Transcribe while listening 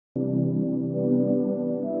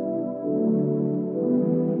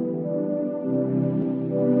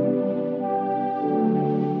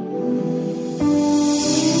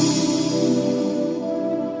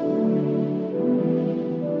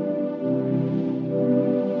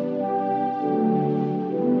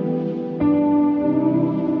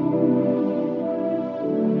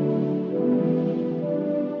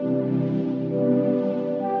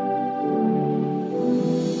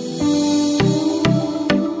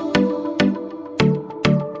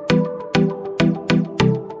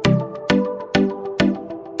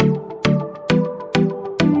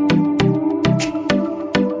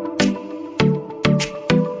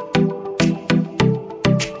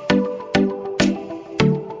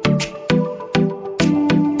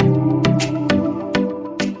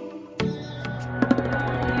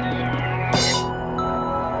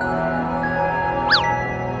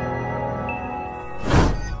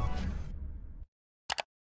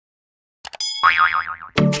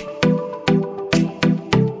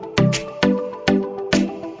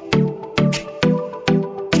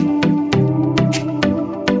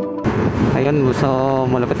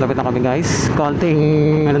na kami guys. Konting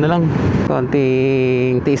ano na lang,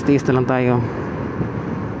 konting taste na lang tayo.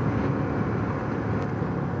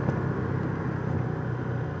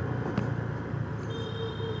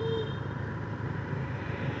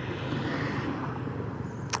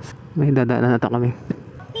 May dadaanan nata kami.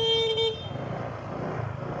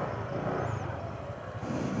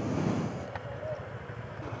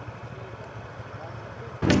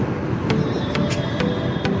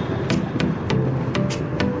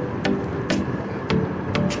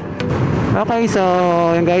 Okay, so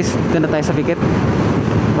yun guys, doon na tayo sa Bikit.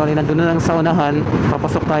 Bali, nandun na lang sa unahan.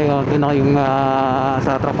 Papasok tayo, doon na yung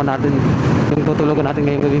sa tropa natin, yung tutulugan natin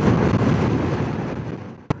ngayong gabi.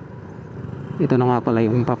 Ito na nga pala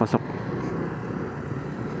yung papasok.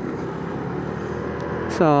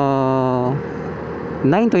 So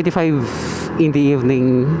 9:25 in the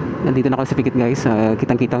evening, nandito na kami sa Bikit guys.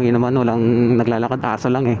 Kitang kita nyo naman, walang naglalakad, aso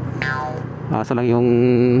lang eh. Aso lang yung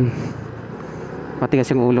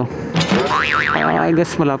matigas yung ulo. I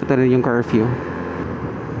guess malapit na rin yung curfew.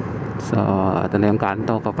 So ito na yung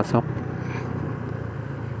kanto, papasok.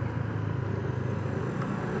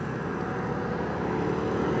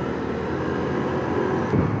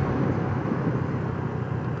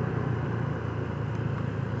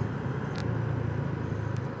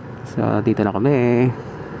 So dito na kami.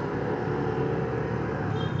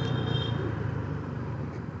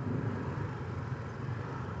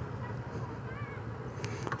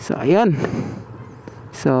 So ayan.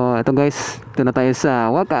 So ito guys, ito na tayo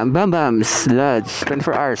sa Welcome Bam Bam's Lodge,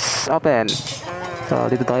 24 hours open. So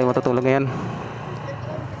dito tayo matutulog ngayon.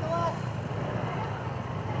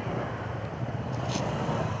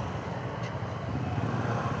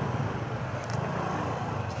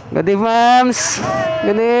 Good eve, mams.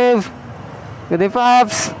 Good eve. Good eve,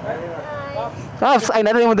 Pops. Pops, ay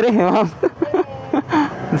natin mo dre, ma'am.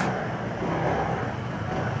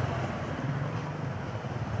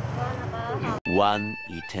 One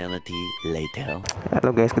eternity later. Hello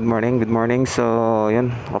guys, good morning. Good morning. So, yun,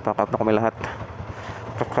 nakapack up na kami lahat.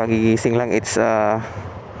 Kagigising lang, it's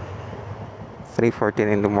 3:14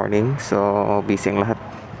 in the morning. So, busy ang lahat.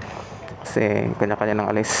 Kasi kanya-kanya ng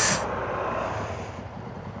alis.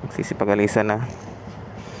 Magsisipag-alisan na.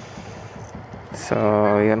 So,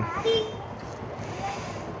 yun.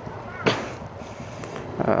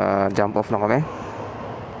 Jump off na kami.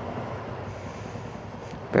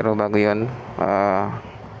 Pero bago yun,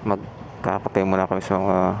 magkakape muna kami sa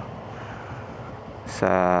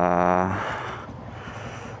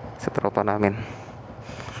tropa namin.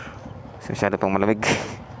 Kasi masyado pang malamig.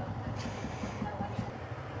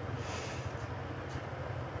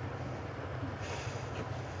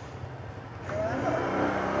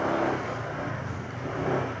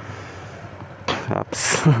 Oops.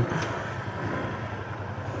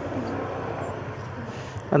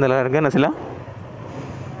 Nalarga na sila?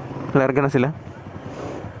 Larga na sila.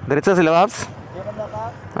 Diretso sila, Paps?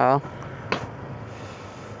 Oo.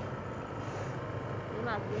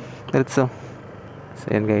 Diretso. So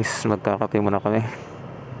yan guys, magkakape muna kami.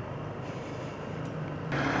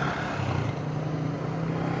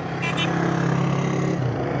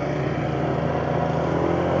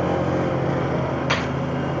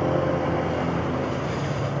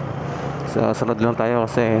 So sunod lang tayo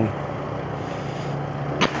kasi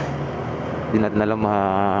di natin alam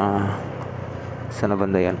saan na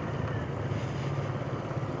banda yan.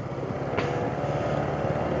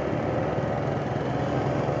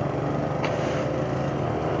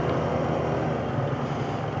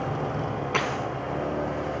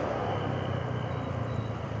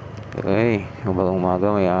 Okay, umagang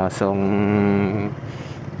umaga may asong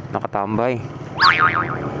nakatambay.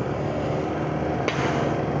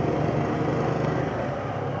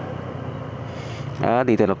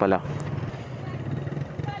 Dito na pala.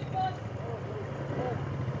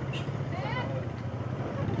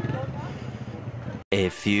 A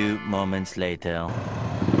few moments later.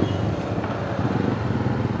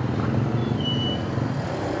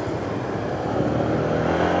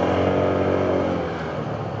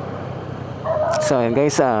 So yun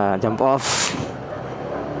guys, jump off.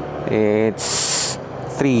 It's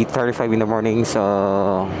 3:35 in the morning. So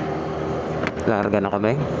larga na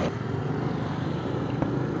kami.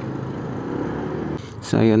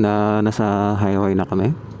 So yun, nasa highway na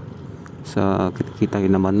kami. So kita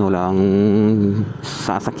yun naman, walang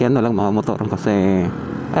sasakyan, walang mga motor kasi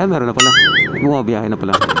meron na pala, bumabiyahe na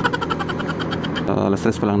pala. So alas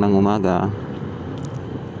 3 pa lang ng umaga.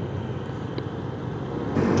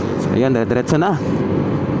 So ayan, diretso na.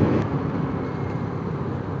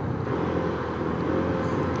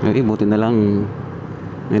 Buti na lang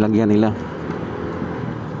nilagyan nila.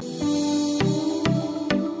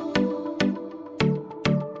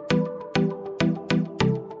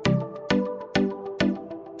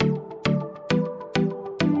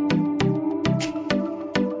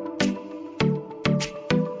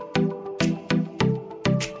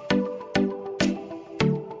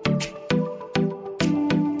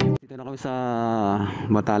 kami sa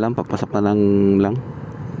Batalam, papasok na lang.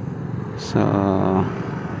 So,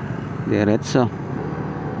 diretso.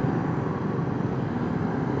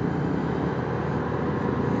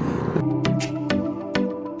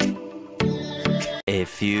 A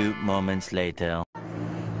few moments later.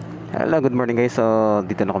 Hello, good morning guys. So,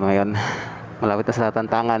 dito na kami ngayon. Malapit na sa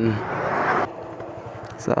Tantangan.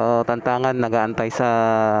 So, Tantangan, nag-aantay sa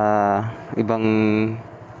ibang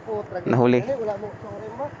nahuli.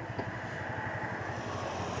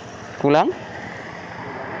 Kulang?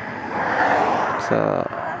 So,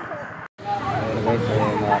 ayun guys,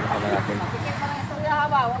 mga kasama natin.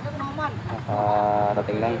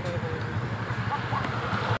 Nakarating lang.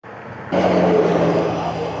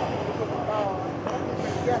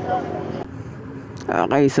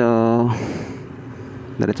 Okay, so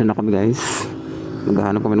diretso na kami guys.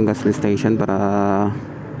 Maghahanap kami ng gas station para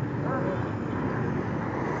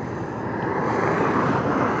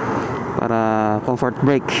comfort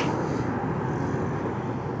break.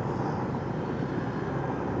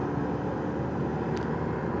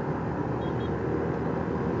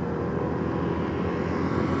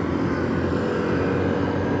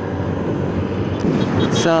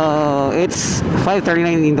 So, it's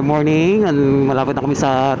 5:39 in the morning and malapit na kami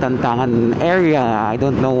sa Tantangan area. I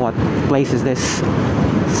don't know what place is this.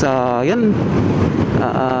 So, yun.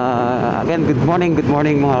 Again, good morning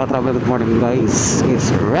mga ka-travel. Good morning guys.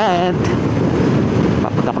 It's Red.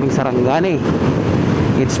 Papunta kaming Saranggani.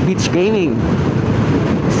 It's beach gaming.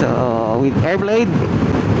 So, with Airblade.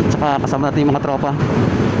 Tsaka kasama natin yung mga tropa.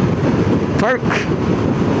 PERC,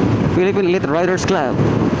 Philippine Elite Riders Club.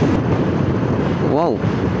 Wow,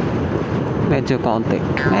 medyo kaunti.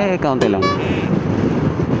 Kaunti lang.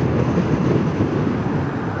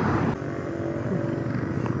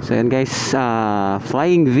 So yan guys,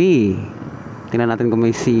 Flying V. Tingnan natin kung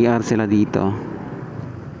may CR sila dito.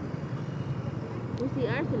 May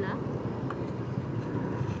CR sila?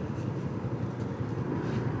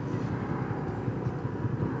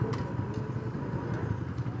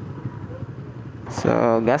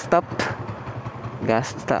 So, gas stop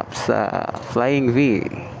sa Flying V.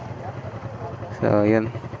 So, yun.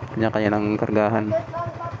 Kanya-kanya ng kargahan.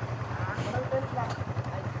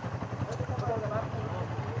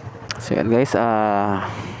 So, yan guys.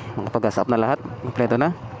 Makapag-gas up na lahat. Kompleto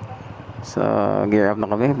na. So, gear up na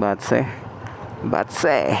kami. Batse.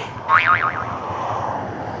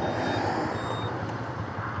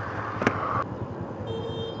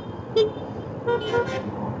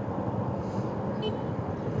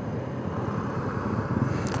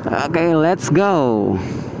 Okay, let's go.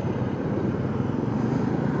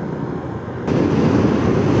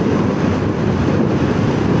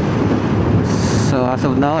 So as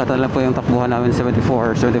of now, ito lang po yung takbuhan namin,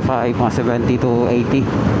 74, 75, mga 70 to 80.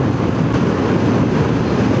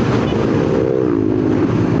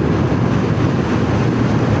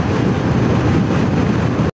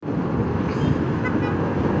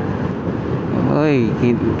 Uy,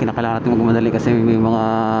 kinakailangan natin magmadali kasi may mga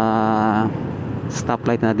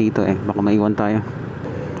stoplight na dito baka maiwan tayo.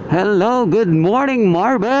 Hello, good morning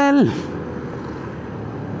Marvel.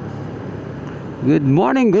 Good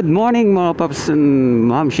morning mga paps and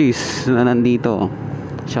mamshis na nandito.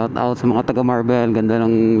 Shout out sa mga taga Marvel. Ganda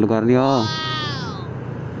ng lugar nyo.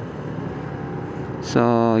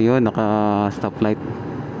 So yun, naka stoplight.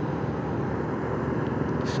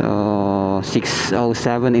 So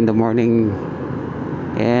 6:07 in the morning.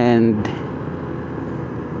 And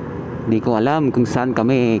di ko alam kung saan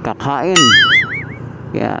kami kakain.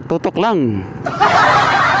 Kaya tutok lang.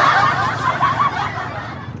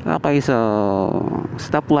 Okay, so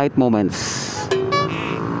stoplight moments.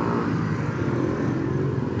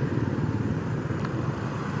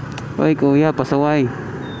 Oy kuya, pasaway.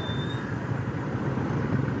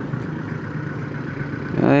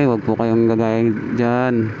 Ay, wag po kayong gagaya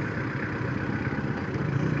dyan.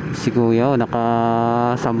 Si kuya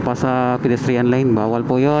nakasampa sa pedestrian lane. Bawal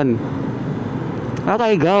po yon.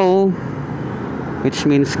 Okay, go. Which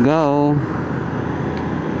means go.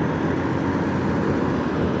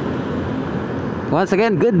 Once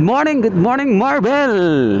again, good morning Marvel.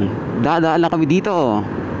 Dadaan lang kami dito.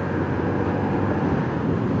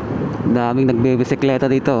 Daming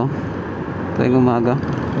nagbebisikleta dito tuwing umaga.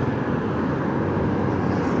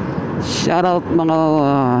 Shout out mga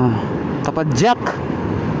kapadyak.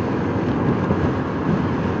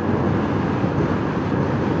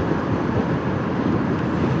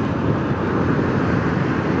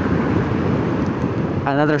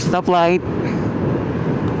 Another stoplight.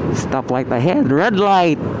 Stoplight ahead. Red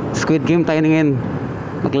light. Squid Game tayo ngayon.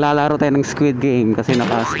 Maglalaro tayo ng Squid Game kasi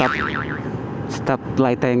naka-stop.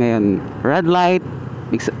 Stoplight tayo ngayon. Red light.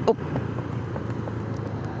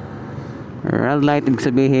 Red light, ibig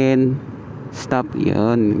sabihin stop.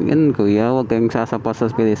 Yun. Yan kuya, huwag kayong sasapa sa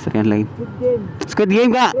pedestrian line. Squid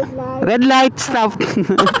game ka! Red light, stop!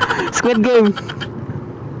 Squid game!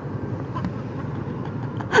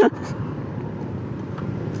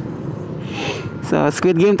 So,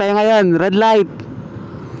 Squid Game tayo ngayon. Red light.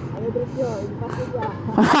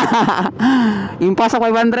 Impas sa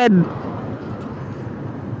 500.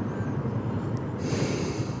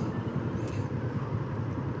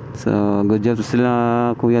 So, good job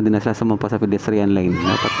sila kuya. Di na sila sumampa sa pedestrian line.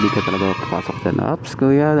 Dapat di ka talaga papasok dyan. Oops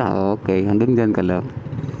kuya. Okay, hanggang dyan ka lang.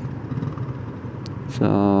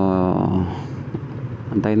 So,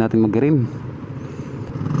 antayin natin mag-green.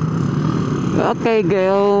 Okay,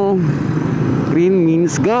 go. Green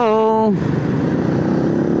means go.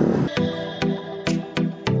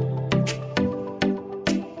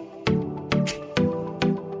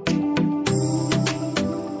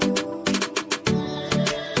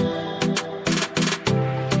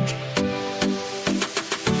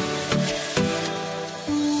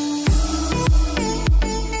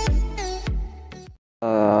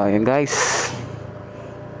 Ayan guys.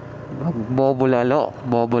 Bobo lalo.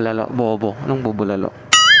 Bobo. Anong bobo lalo?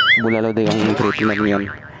 Bulalo daw yung treatment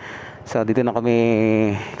niyan. So dito na kami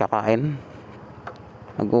kakain.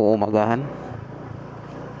 Mag-uumagahan.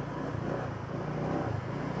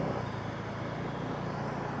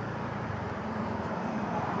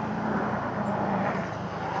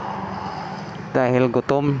 Dahil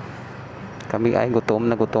gutom. Kami ay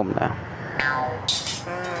gutom na.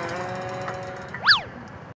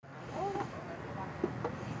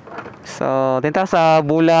 So dito sa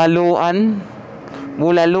Bulaluan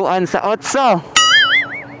sa Otso.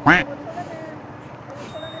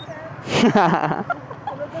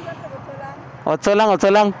 Otso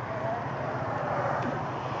lang.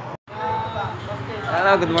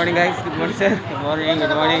 Hello, good morning guys. Good morning sir. Good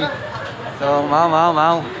morning. So, mau.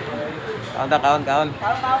 Kaon.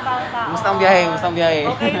 Kumusta ang biyahe?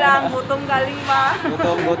 Okay lang, gutom galing ba?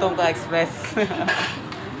 Gutom ka express.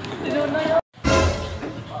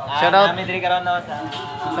 Shout out. Namin diri karon no sa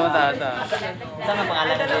nga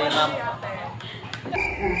pangalan ni ma'am.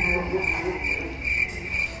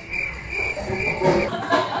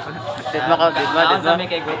 Dead ma. Sa mi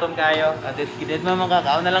kay gutom kayo. Dead ma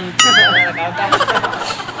makakaon na lang. Kaon ta.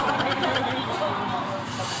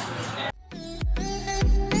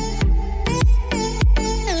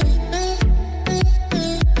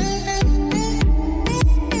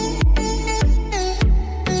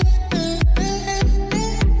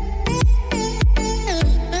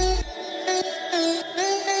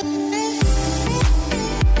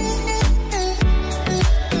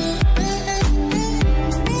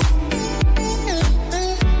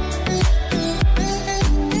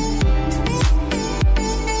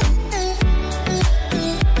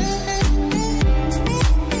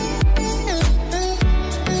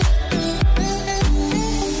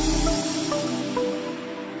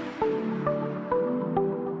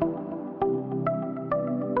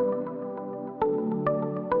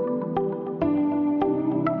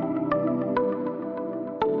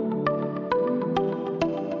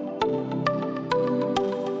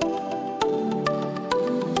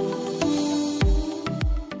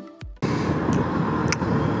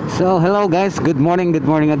 So, hello guys. Good morning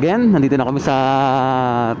again. Nandito na kami sa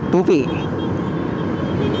Tupi.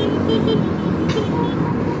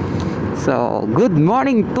 So, good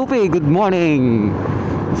morning Tupi. Good morning.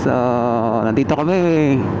 So, nandito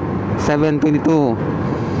kami 7:22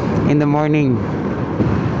 in the morning.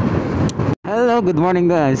 Hello, good morning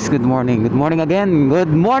guys. Good morning again.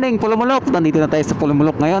 Good morning Pulumulok. Nandito na tayo sa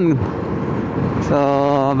Pulumulok ngayon. So,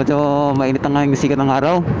 medyo mainit na nga yung sikat ng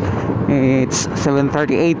araw. It's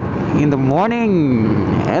 7:38 in the morning.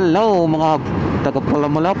 Hello mga taga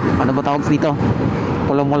Pulumulok. Ano ba tawag dito?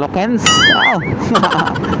 Pulumulokens? Wow.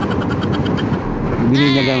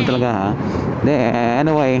 Bininyagan talaga ha.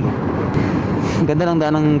 Anyway, ganda ng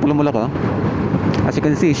daan ng Pulumulok oh. As you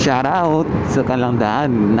can see, shout out sa kanilang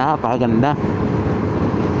daan. Napakaganda.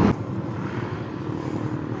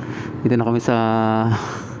 Dito na kami sa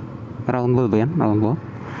round ball ba yan? Round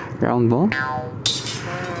ball.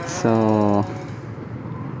 So,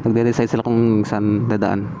 nagde-decide sila kung saan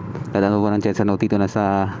dadaan. Dadaan ba ng Jetson o dito na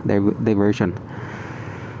sa diversion.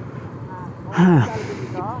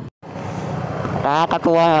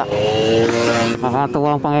 Nakakatuwa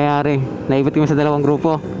ang pangyayari. Naibit kami sa dalawang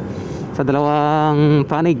grupo, sa dalawang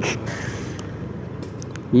panig.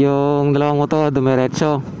 Yung dalawang motor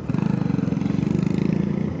dumiretso.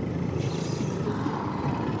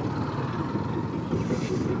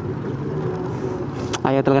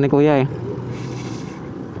 Ayaw talaga ni kuya eh.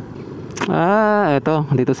 Eto,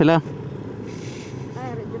 dito sila.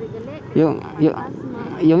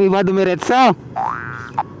 Yung iba dumiretso.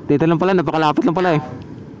 Dito lang pala, napakalapit lang pala eh.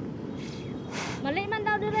 Mali man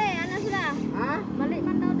daw dire, ano sila? Ha? Mali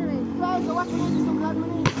man daw dire. Wow, gawas mo yung suglan mo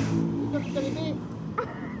ni. Ito sa kalibi.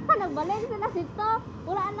 Nagbalik sila sito.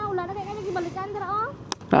 Wala na kay kanya gibalikan dira oh.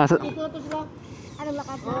 Ito to sila. Anong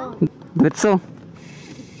lakas na? Diretso.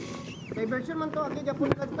 Diversion man to, agi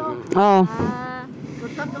Japon ka to. Oo.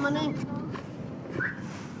 Shortcut naman eh.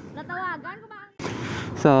 Natawagan ko ba?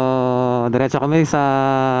 So, diretso kami sa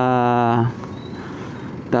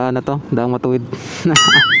daan na to, daang matuwid.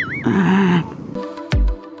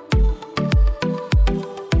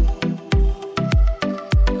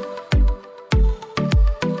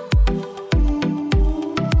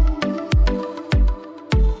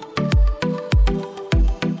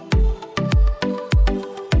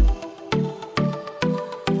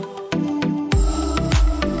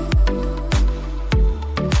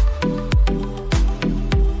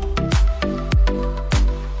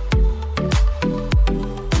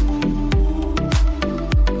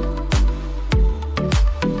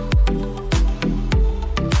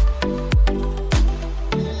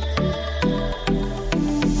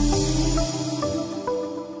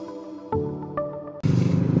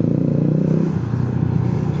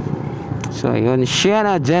 So, ayun,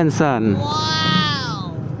 Sienna Jensen.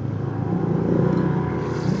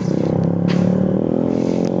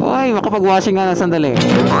 Oy, makapag-washing nga na sandali.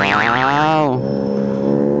 Wow.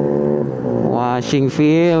 Washing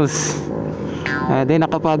feels. Di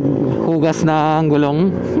nakapag-hugas ng gulong.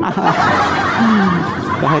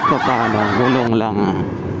 Kahit pa paano, gulong lang.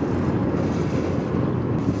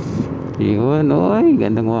 Yun, oy,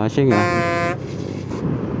 gandang washing ah.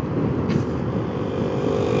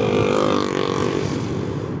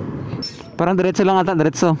 Parang diretso lang ata,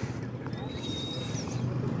 diretso.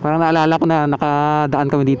 Parang naalala ko na nakadaan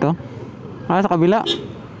kami dito. Sa kabila.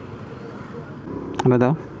 Ano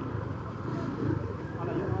daw?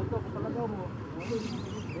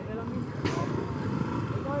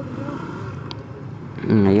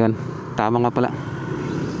 Ayun, tama nga pala.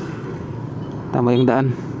 Tama yung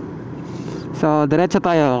daan. So, diretso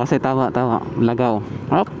tayo kasi tama. Lagaw.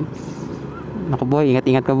 Hop. Naku boy,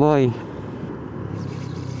 ingat ka boy.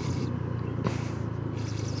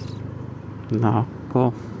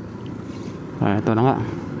 Nako. Ito na nga.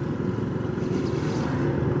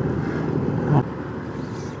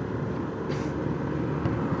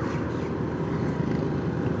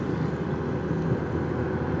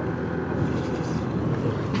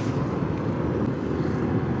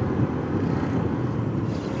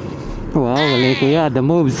 Wow, galing kuya, the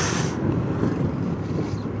moves.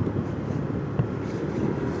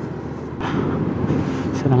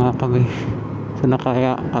 Sana nga kami. Sana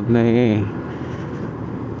kaya kami.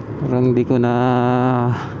 Parang hindi ko na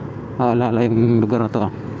maalala yung lugar na to.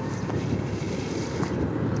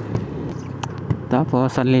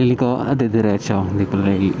 Tapos, saan liliko? Diretso. Hindi ko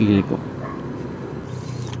liliko.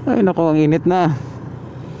 Ay, naku, ang init na.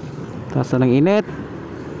 Tapos ang init.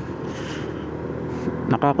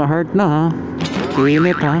 Nakaka-hurt na ha.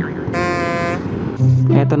 Init ha.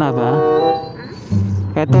 Eto na ba?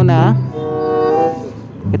 Eto na.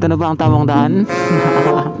 Ito na ba ang tamang daan?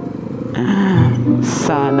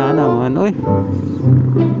 Sana naman. Uy,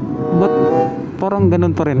 ba't parang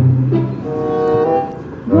ganun pa rin?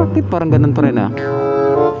 Bakit parang ganun pa rin ah?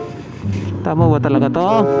 Tama ba talaga to?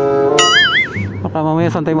 Baka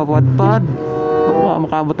mamaya saan tayo mapadpad? Baka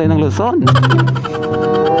makabot tayo ng Luzon.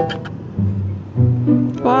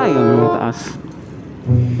 Ay, ang taas.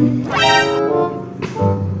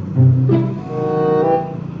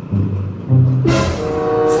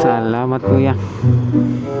 Salamat kuya.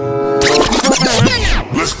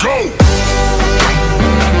 Let's go!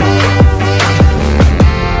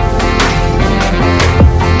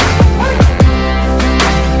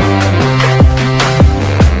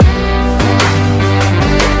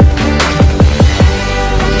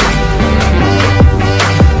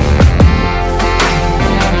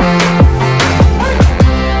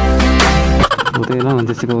 Buti lang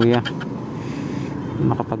nandiyan si kuya.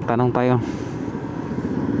 Makapagtanong tayo.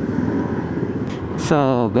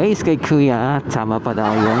 So, based kay kuya, tama pa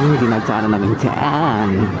daw yung dinagdaanan namin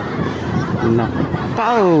dyan.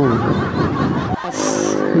 Nakaw!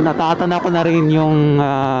 Natatanda ko na rin yung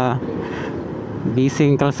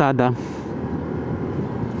bising kalsada.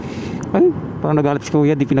 Ay, parang nagalit si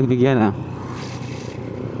kuya, di pinagbigyan ah.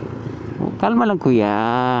 Kalma lang kuya.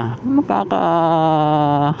 Ano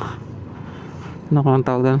kang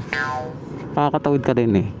tawag doon? Pakakatawid ka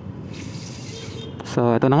din eh.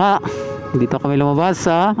 So, ito na nga. Dito kami lumabas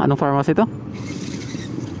sa anong pharmacy to?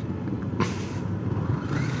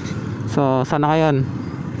 So, sana ngayon?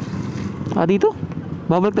 Dito?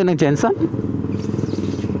 Babalik tayo ng Jensen?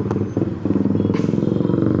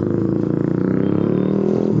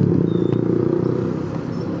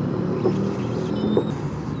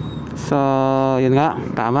 So, yun nga,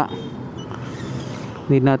 tama.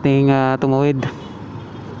 Need nating tumawid.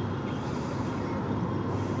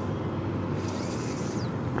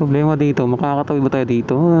 Problema dito, makakatawid ba tayo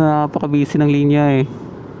dito? Napaka-busy ng linya eh.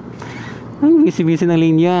 Ang busy-busy ng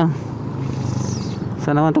linya.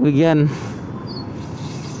 Saan naman ito bigyan?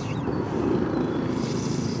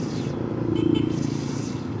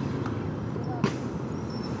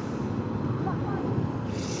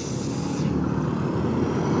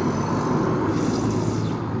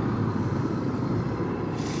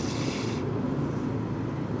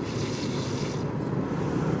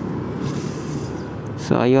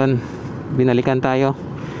 So ayun, binalikan tayo.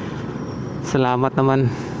 Salamat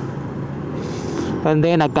naman.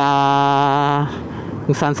 Hindi,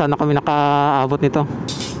 kung saan na kami nakaabot nito.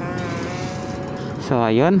 So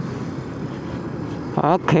ayun.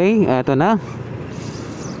 Okay, eto na.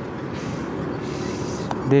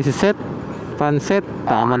 This is it. Pansit.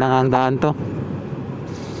 Tama na nga ang daan to.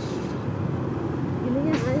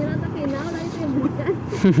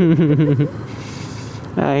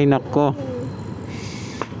 Ay nako.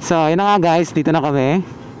 So ayun na nga guys, dito na kami.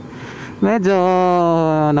 Medyo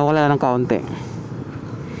nawala ng kaunti.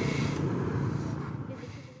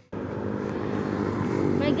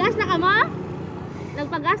 May gas na ka mo?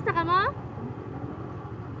 Nagpagas na ka mo?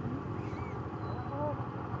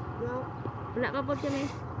 Wala pa po kami.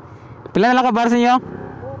 Pila na lang ka bars ninyo?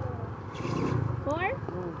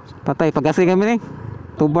 4? Patay, pag-gas kami ni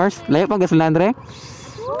 2 bars. Layo pag gas na Andre.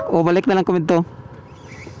 O balik na lang kami to.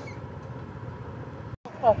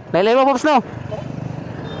 Laylay mo pops no.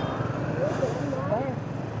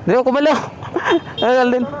 Hindi ko kumalo.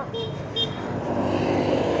 Agal din.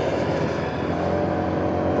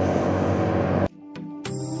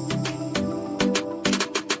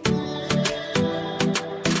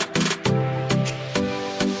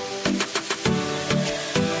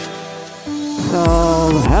 So,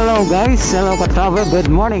 hello guys, hello ka-travel, good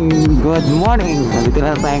morning, good morning. Nandito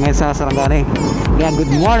na tayo ngayon sa Saranggani. Yeah,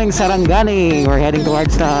 good morning Saranggani. We're heading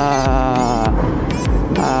towards the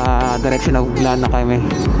direction of Glan na kami.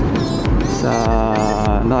 So,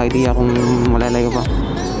 no idea kung malalayo pa.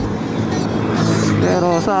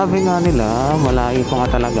 Pero sabi nga nila, malayo pa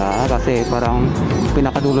nga talaga kasi parang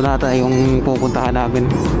pinakadulo nata yung pupuntahan namin.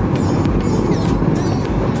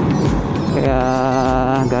 Kaya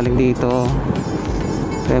galing dito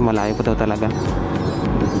kaya malayo pa daw talaga.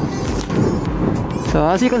 So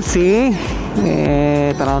as you can see,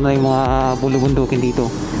 tanaw na yung mga bulubundukin dito.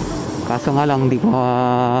 Kaso nga lang hindi ko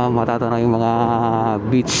matatanaw yung mga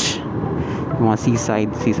beach, yung mga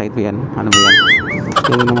seaside ba yan? Ano ba yan?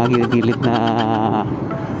 Yung mga gilid na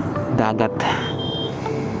dagat.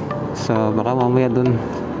 So baka mamaya dun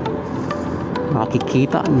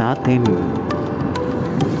makikita natin.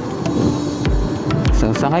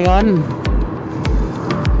 So sa ngayon,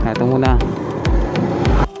 eto muna.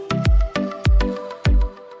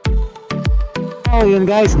 Oh yun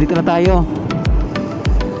guys, dito na tayo.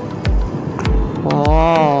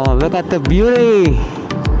 Oh, look at the beauty.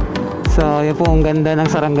 So yun po ang ganda ng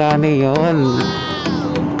Saranggani. Yun,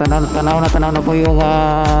 tanaw na po yung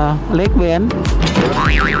lake ba yan?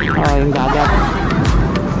 Oh, yung dagat.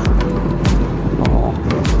 Oh.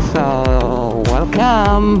 So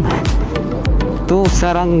welcome to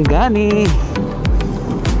Saranggani.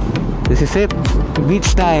 This is it,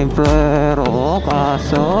 beach time. Pero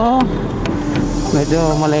kaso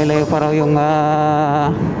medyo malayo pa raw yung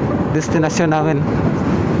destinasyon namin.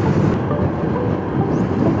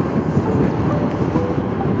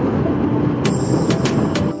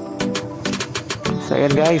 So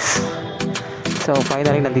ayan guys, so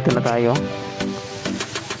finally nandito na tayo.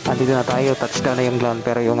 Touchdown na yung Glan,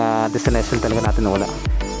 pero yung destination talaga natin wala.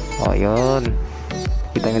 O yun,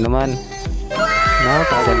 kita nyo naman,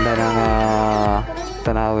 napakaganda ng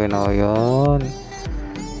tanawin. O yun,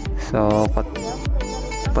 so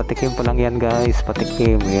patikim pa lang yan guys,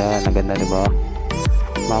 patikim yan, ang ganda diba?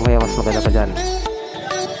 Mamaya mas maganda pa dyan.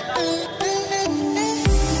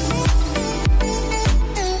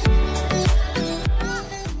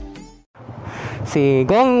 Si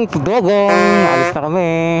Gong Dogong, alis na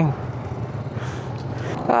kami.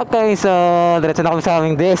 Okay, so diretso na kami sa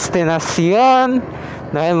aming destinasyon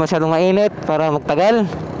dahil masyadong mainit para magtagal.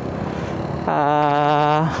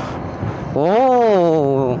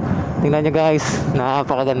 Oh, tingnan nyo guys,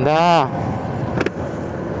 napakaganda.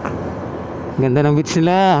 Ganda ng beach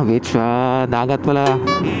nila. Beach, dagat pala,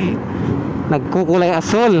 nagkukulay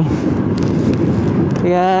asol.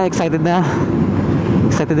 Kaya excited na.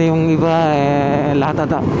 Excited na yung iba. Lahat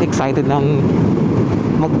ata excited ng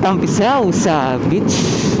magtampisaw sa beach.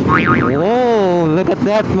 Oh, look at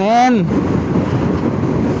that, man.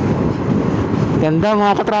 Ganda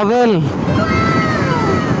mga ka-travel.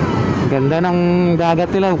 Ganda ng dagat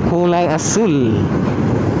nila, kulay asul.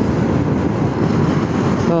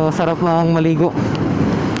 So sarap mang maligo.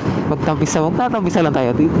 Magtampisa, magtatampisa lang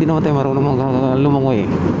tayo. Di naman tayo marunong lumangoy.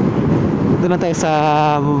 Doon lang tayo sa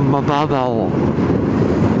mababaw.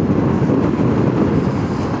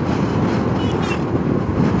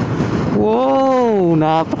 Wow,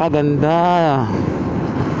 napakaganda.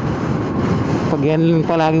 Pag yan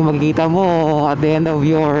palaging makikita mo at the end of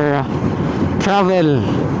your travel,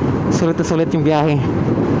 sulit na sulit yung biyahe.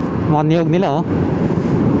 Mga niyog nila, oh.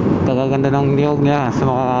 Kagaganda ng niyog nila sa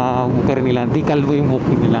mga bukir nila. Di kalbo yung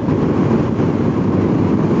bukid nila.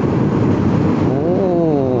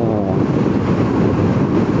 Oh,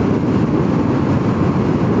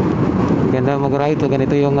 ganda mag-ride.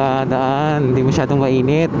 Ganito yung daan. Hindi masyadong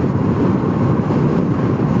mainit.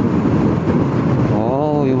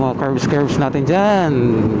 Oh, yung mga curves natin dyan.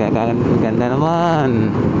 Ganda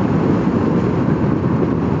naman.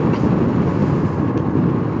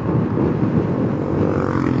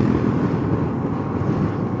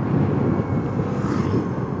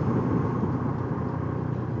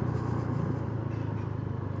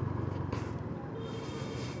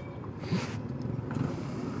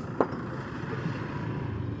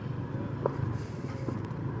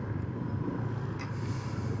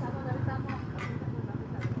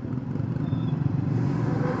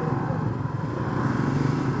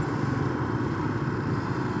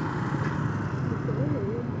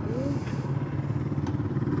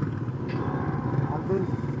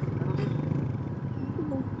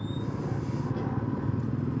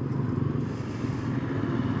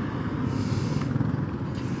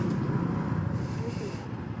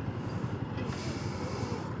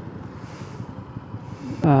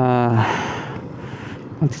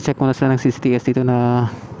 Mag-check muna sila ng CCTS dito na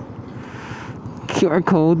QR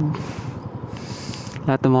code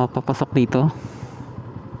lahat ng mga papasok dito.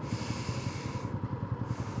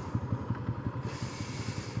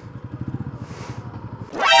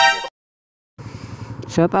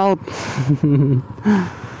 Shout out.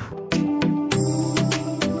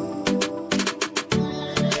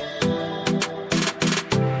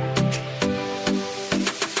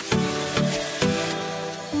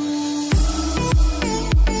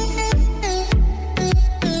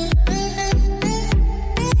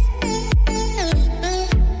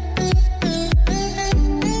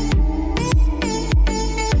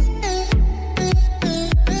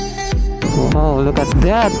 Oh, look at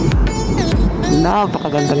that.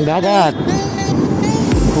 Napakagandang dagat.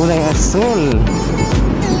 Kulay asul.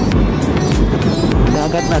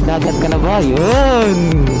 Dagat na dagat ka na ba?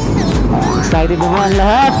 Yun. Excited naman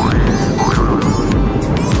lahat.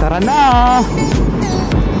 Tara na.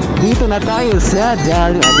 Dito na tayo sa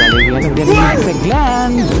Jollibee sa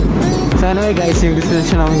Glan. So anyway guys, yung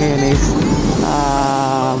destination namin ngayon is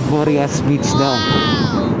Burias Beach daw.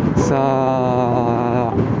 So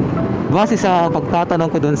base sa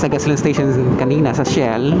pagtatanong ko dun sa gasoline station kanina sa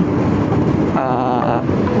Shell,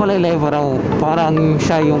 Malaylay pa raw. Parang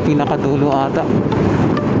siya yung pinakadulo ata.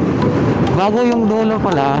 Bago yung dulo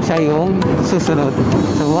pala, siya yung susunod.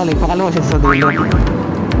 So wala, pakalawa siya sa dulo.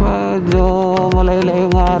 Medyo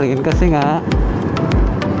malayo-layo nga rin kasi nga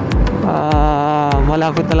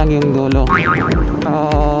malapit na lang yung dulo.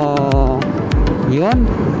 Yun,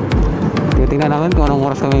 titingnan namin kung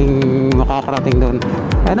anong oras kaming makakarating doon.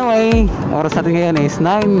 Anyway, oras natin ngayon is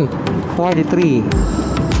 9:43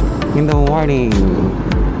 in the morning.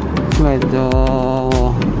 Medyo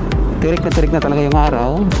tirik na talaga yung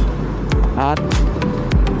araw at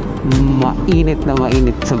mainit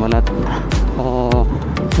sa balat.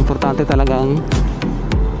 Importante talagang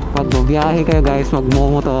pag biyahe kayo guys,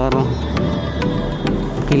 magmomotor,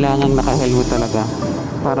 kailangan naka-helmet talaga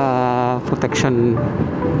para protection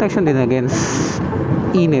din against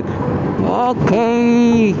init.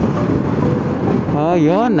 Okay,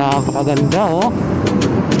 ayun, napakaganda oh.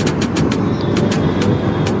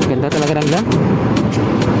 Ganda talaga ng Glan.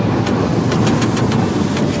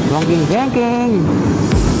 Banking.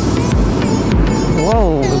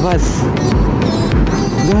 Wow, the bus.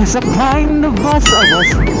 There's a kind of bus.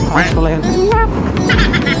 Bus pala yun.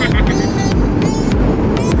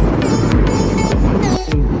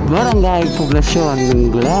 Barangay Poblasyon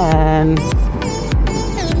ng Glan.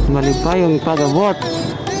 Mali pa yung pag-abot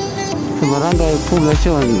sa Barangay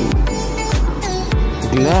Poblasyon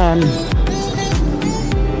Glan.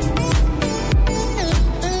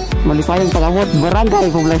 malipayong pag-abot barangay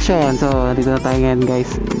poblasyon. So dito na tayo ngayon guys,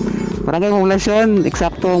 barangay poblasyon,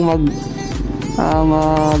 eksaktong mag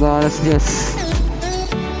alas 10.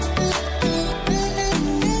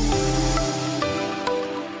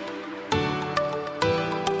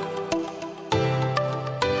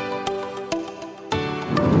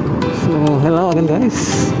 So hello again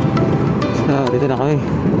guys, so dito na kami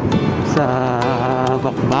sa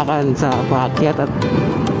bakbakan, sa paakyat at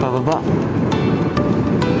pababa.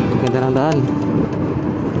 Ganda ng daan.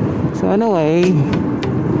 So anyway,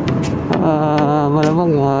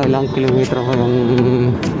 malamang ilang kilometro pa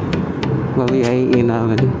yung babiyahin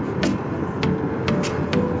namin,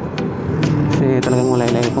 kasi talagang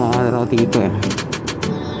malay-lay kung ano dito eh.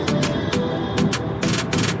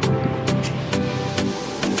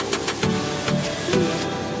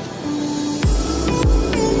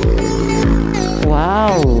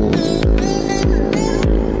 Wow,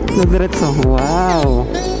 nagdiretso. Wow,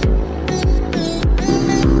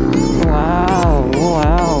 wow,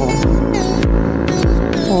 wow,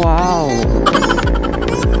 wow.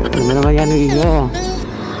 Ano naman yan iyo?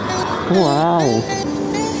 Wow.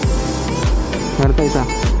 Meron pa isa.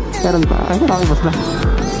 Meron pa. Ay, marami pas na.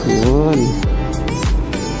 Yun.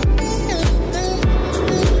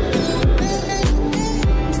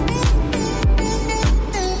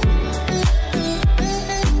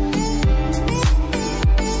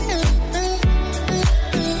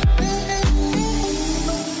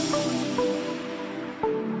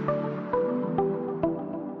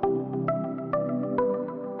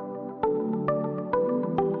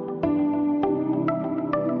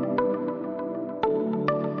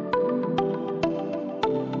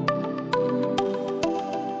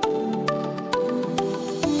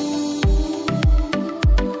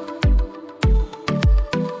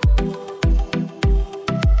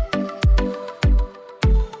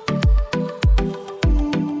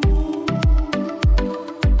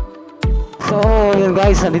 So yun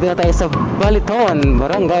guys, nandito na tayo sa Baliton,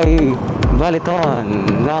 barangay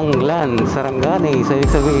Baliton ng Glan, Saranggani. So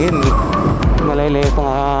ibig sabihin, malaylay pa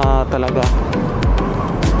nga talaga.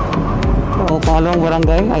 So pangalawang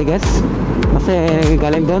barangay I guess, kasi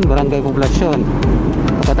galing doon barangay poblasyon,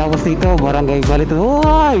 pagkatapos dito barangay Baliton.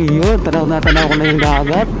 Oh yun, tanaw ko na yung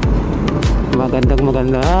dagat.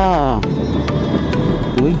 Maganda.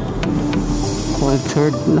 Uy,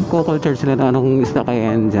 cultured, nagko-cultured sila na anong isda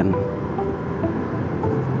kaya yan dyan.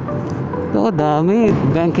 So dami,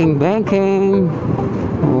 banking.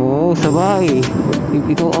 Oh, sabay.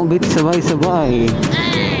 Ito ang bit, sabay. Sabay.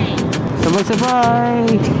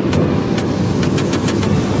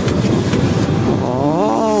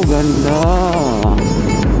 Oh, ganda.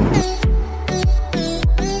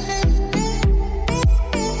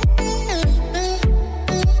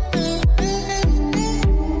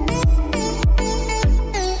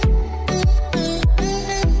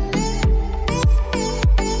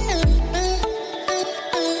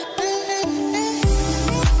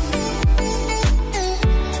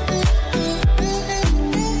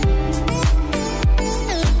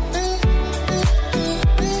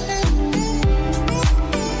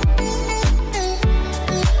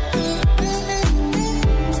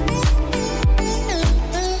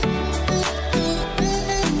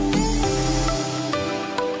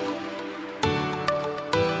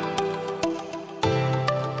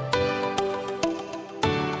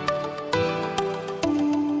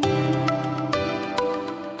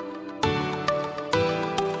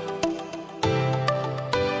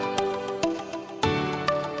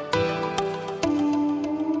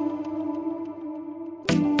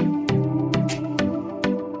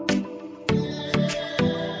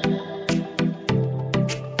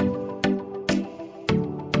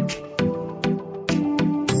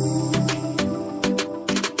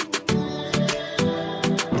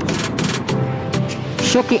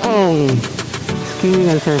 Shokiong skiing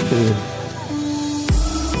and surfing.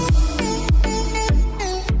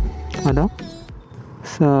 Ano?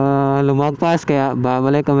 So lumagpas kaya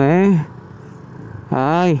babalik kami.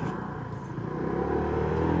 Ay,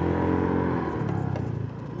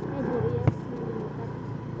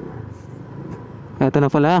 eto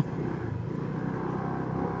na pala.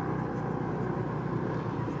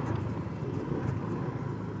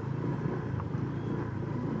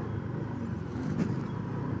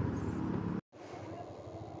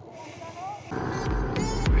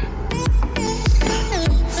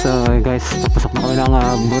 So guys, papasok na kami ng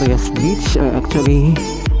Burias Beach. Actually,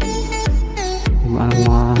 anong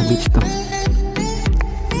mga beach to?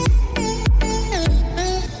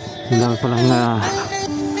 Ang dami palang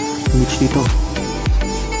beach dito.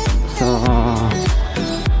 So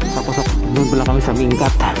papasok, doon pala kami sa Mingkat.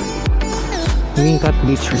 Wingcat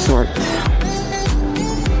Beach Resort.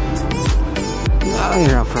 Ay,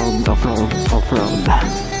 off-road.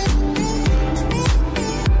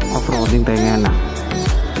 Off-roading tayo ngayon na.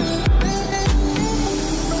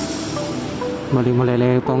 Mali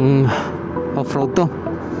pang off-road to.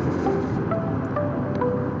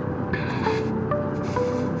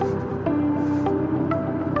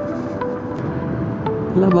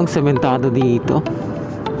 Wala bang sementado dito?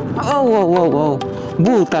 Oh, wow.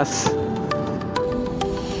 Butas.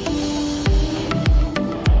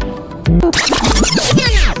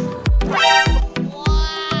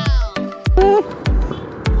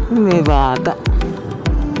 May bata.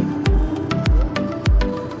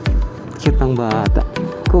 Cute ng bata.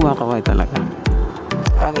 Kumakaway talaga.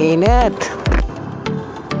 Ang init.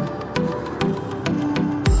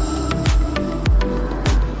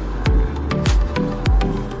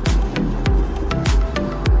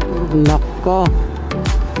 Nako.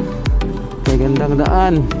 May gandang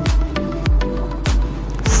daan.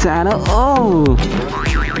 Sana all.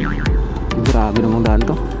 Grabe namang daan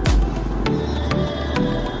to.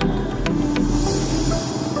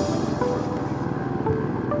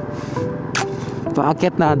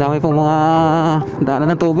 Paakyat na, dami pong mga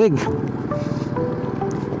daanan ng tubig.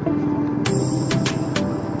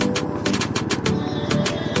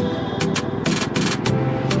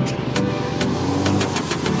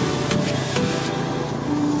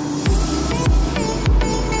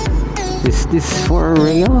 Is this for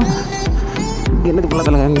real? Ganito pala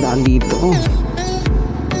talaga ang daan dito.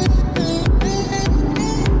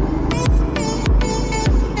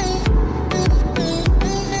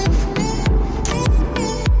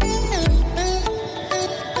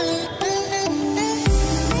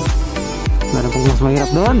 Meron pong mas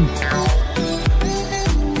mahirap doon.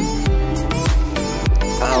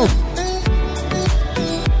 Oh!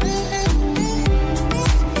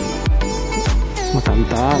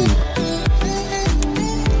 Matantang.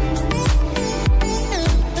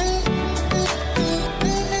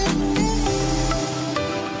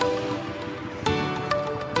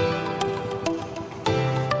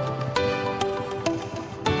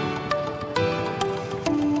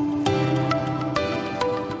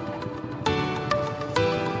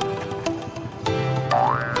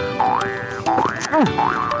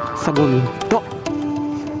 Sagol to.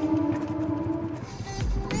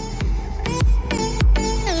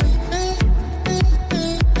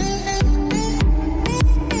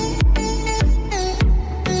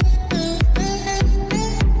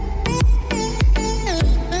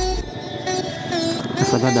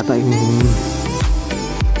 Masagad ata yung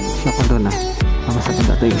shock ko doon masagad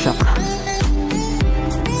ata yung shock.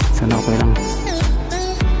 Sana okay lang.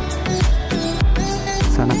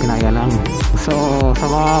 Sana kinaya lang. So sa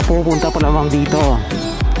mga pupunta pa lamang dito,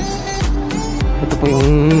 ito po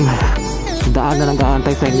yung daan na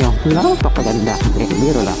nag-aantay sa inyo. Napakaganda.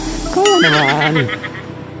 Biro lang. Kaya naman.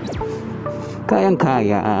 Kayang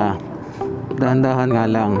kaya. Dahan-dahan nga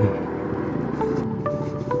lang.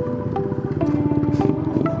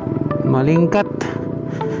 Malingkat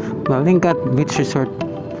Beach Resort.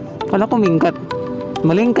 Kala ko mingkat.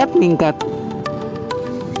 Mingkat.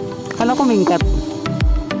 Kala ko mingkat.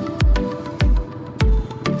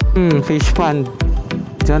 Fish pond.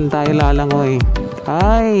 Diyan tayo lalangoy.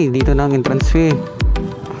 Ay, dito na ang entrance fee.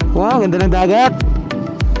 Wow, ganda ng dagat.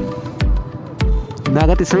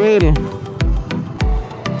 Dagat is real.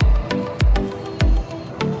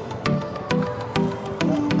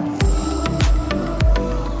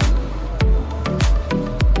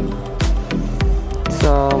 So,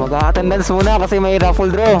 mag-a-attendance muna kasi may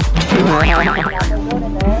raffle draw.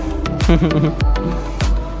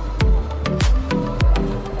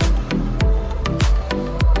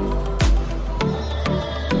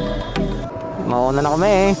 Mauna na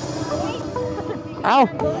kami Aw!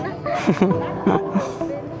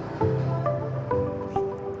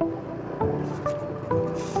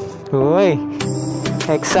 Uy!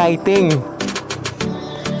 Exciting!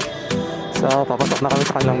 So, papasok na kami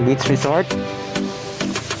sa kanilang beach resort.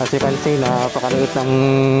 As you can see, napakaliit ng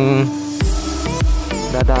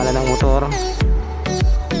dadaanan ng motor.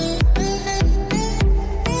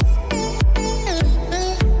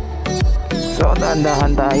 So,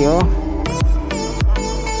 dahan-dahan tayo.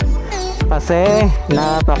 Kasi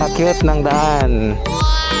napaka-cute ng daan.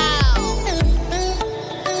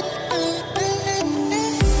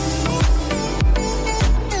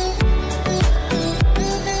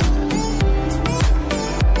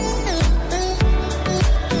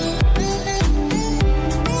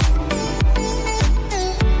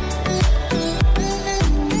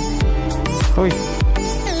 Uy,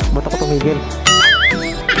 ba't ako tumigil?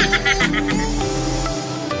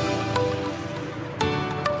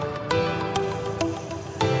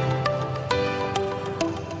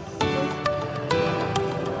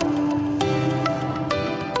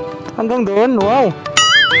 Hanggang doon, wow.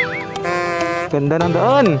 Ganda ng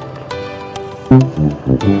doon.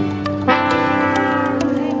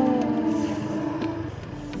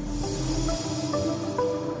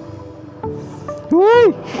 Uy!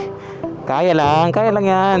 Kaya lang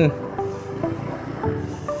yan.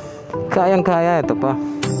 Kayang-kaya, ito pa.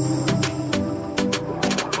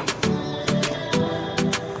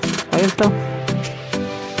 Ayun to.